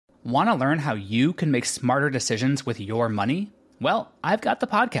Want to learn how you can make smarter decisions with your money? Well, I've got the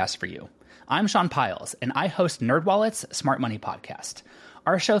podcast for you. I'm Sean Piles, and I host NerdWallet's Smart Money Podcast.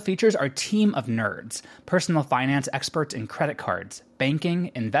 Our show features our team of nerds, personal finance experts in credit cards,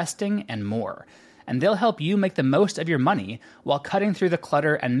 banking, investing, and more. And they'll help you make the most of your money while cutting through the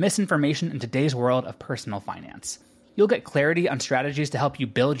clutter and misinformation in today's world of personal finance. You'll get clarity on strategies to help you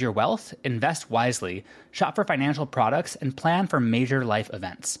build your wealth, invest wisely, shop for financial products, and plan for major life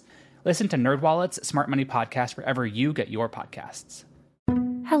events. Listen to NerdWallet's Smart Money Podcast wherever you get your podcasts.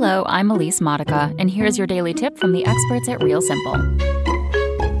 Hello, I'm Elise Modica, and here's your daily tip from the experts at Real Simple.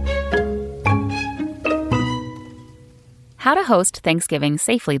 How to Host Thanksgiving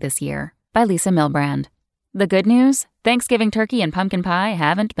Safely This Year by Lisa Milbrand. The good news? Thanksgiving turkey and pumpkin pie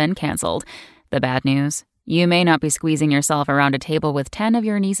haven't been canceled. The bad news? You may not be squeezing yourself around a table with 10 of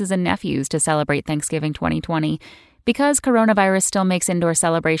your nieces and nephews to celebrate Thanksgiving 2020. Because coronavirus still makes indoor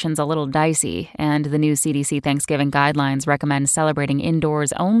celebrations a little dicey, and the new CDC Thanksgiving guidelines recommend celebrating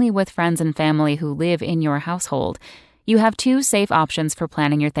indoors only with friends and family who live in your household, you have two safe options for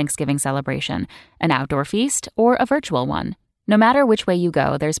planning your Thanksgiving celebration: an outdoor feast or a virtual one. No matter which way you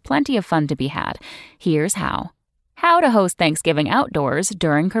go, there's plenty of fun to be had. Here's how. How to host Thanksgiving outdoors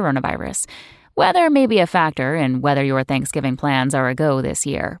during coronavirus. Weather may be a factor in whether your Thanksgiving plans are a go this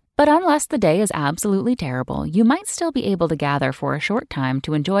year. But unless the day is absolutely terrible, you might still be able to gather for a short time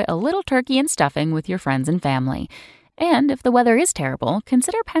to enjoy a little turkey and stuffing with your friends and family. And if the weather is terrible,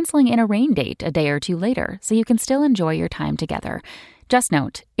 consider penciling in a rain date a day or two later so you can still enjoy your time together. Just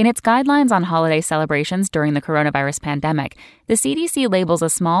note, in its guidelines on holiday celebrations during the coronavirus pandemic, the CDC labels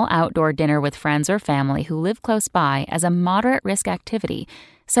a small outdoor dinner with friends or family who live close by as a moderate risk activity,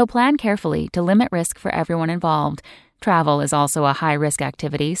 so plan carefully to limit risk for everyone involved. Travel is also a high-risk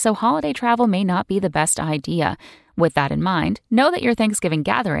activity, so holiday travel may not be the best idea. With that in mind, know that your Thanksgiving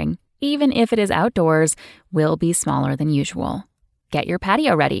gathering, even if it is outdoors, will be smaller than usual. Get your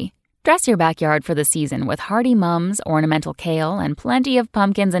patio ready. Dress your backyard for the season with hardy mums, ornamental kale, and plenty of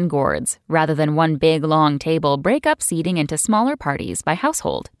pumpkins and gourds. Rather than one big, long table, break up seating into smaller parties by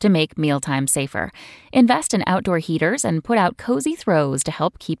household to make mealtime safer. Invest in outdoor heaters and put out cozy throws to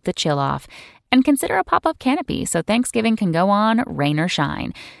help keep the chill off. And consider a pop-up canopy so Thanksgiving can go on, rain or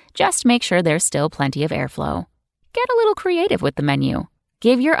shine. Just make sure there's still plenty of airflow. Get a little creative with the menu.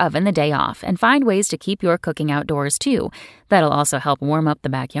 Give your oven the day off and find ways to keep your cooking outdoors too. That'll also help warm up the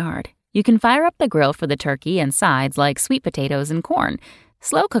backyard. You can fire up the grill for the turkey and sides like sweet potatoes and corn.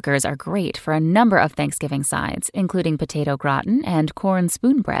 Slow cookers are great for a number of Thanksgiving sides, including potato gratin and corn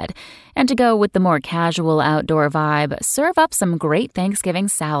spoon bread. And to go with the more casual outdoor vibe, serve up some great Thanksgiving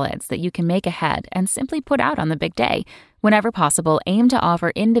salads that you can make ahead and simply put out on the big day. Whenever possible, aim to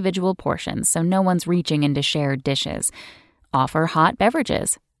offer individual portions so no one's reaching into shared dishes. Offer hot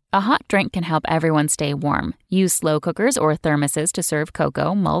beverages. A hot drink can help everyone stay warm. Use slow cookers or thermoses to serve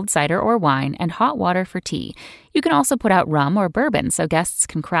cocoa, mulled cider or wine, and hot water for tea. You can also put out rum or bourbon so guests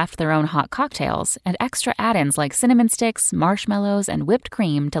can craft their own hot cocktails, and extra add-ins like cinnamon sticks, marshmallows, and whipped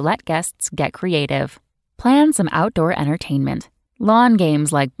cream to let guests get creative. Plan some outdoor entertainment. Lawn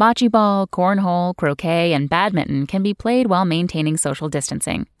games like bocce ball, cornhole, croquet, and badminton can be played while maintaining social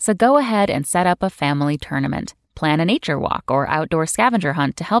distancing, so go ahead and set up a family tournament. Plan a nature walk or outdoor scavenger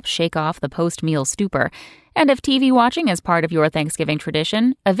hunt to help shake off the post-meal stupor. And if TV watching is part of your Thanksgiving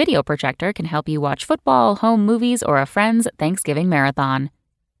tradition, a video projector can help you watch football, home movies, or a friend's Thanksgiving marathon.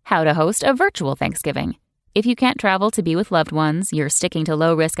 How to host a virtual Thanksgiving. If you can't travel to be with loved ones, you're sticking to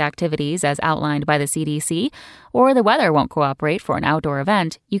low-risk activities as outlined by the CDC, or the weather won't cooperate for an outdoor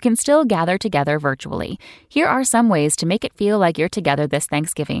event, you can still gather together virtually. Here are some ways to make it feel like you're together this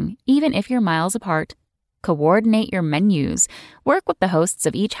Thanksgiving, even if you're miles apart. Coordinate your menus. Work with the hosts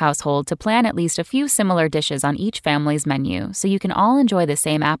of each household to plan at least a few similar dishes on each family's menu so you can all enjoy the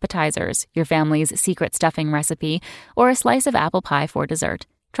same appetizers, your family's secret stuffing recipe, or a slice of apple pie for dessert.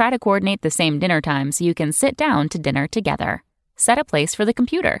 Try to coordinate the same dinner time so you can sit down to dinner together. Set a place for the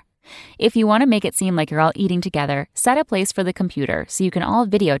computer. If you want to make it seem like you're all eating together, set a place for the computer so you can all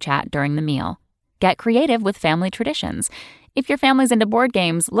video chat during the meal. Get creative with family traditions. If your family's into board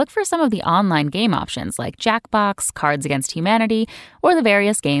games, look for some of the online game options like Jackbox, Cards Against Humanity, or the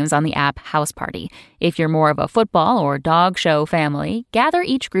various games on the app House Party. If you're more of a football or dog show family, gather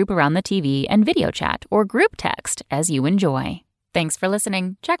each group around the TV and video chat or group text as you enjoy. Thanks for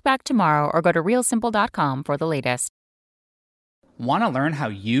listening. Check back tomorrow or go to realsimple.com for the latest. Want to learn how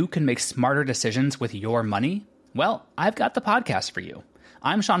you can make smarter decisions with your money? Well, I've got the podcast for you.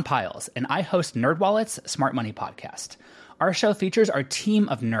 I'm Sean Piles, and I host NerdWallet's Smart Money Podcast. Our show features our team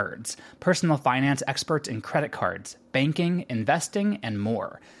of nerds, personal finance experts in credit cards, banking, investing, and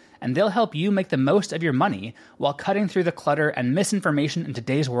more. and they'll help you make the most of your money while cutting through the clutter and misinformation in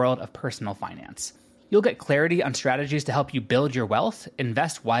today's world of personal finance. You'll get clarity on strategies to help you build your wealth,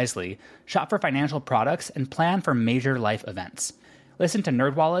 invest wisely, shop for financial products, and plan for major life events. Listen to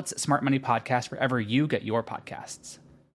NerdWallet's Smart Money Podcast wherever you get your podcasts.